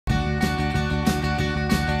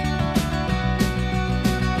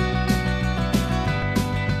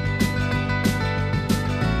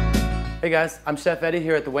Hey guys, I'm Chef Eddie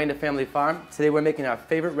here at the Wayne Family Farm. Today we're making our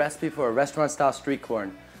favorite recipe for a restaurant-style street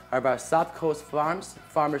corn. Our South Coast Farms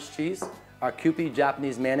farmer's cheese, our Kewpie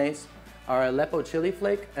Japanese mayonnaise, our Aleppo chili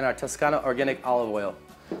flake, and our Toscana organic olive oil.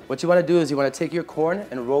 What you want to do is you want to take your corn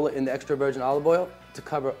and roll it in the extra virgin olive oil to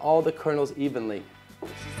cover all the kernels evenly.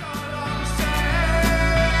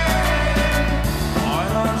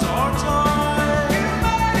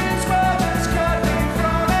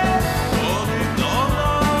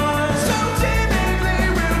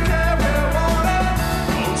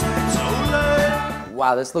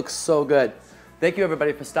 Wow, this looks so good. Thank you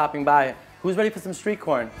everybody for stopping by. Who's ready for some street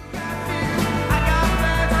corn?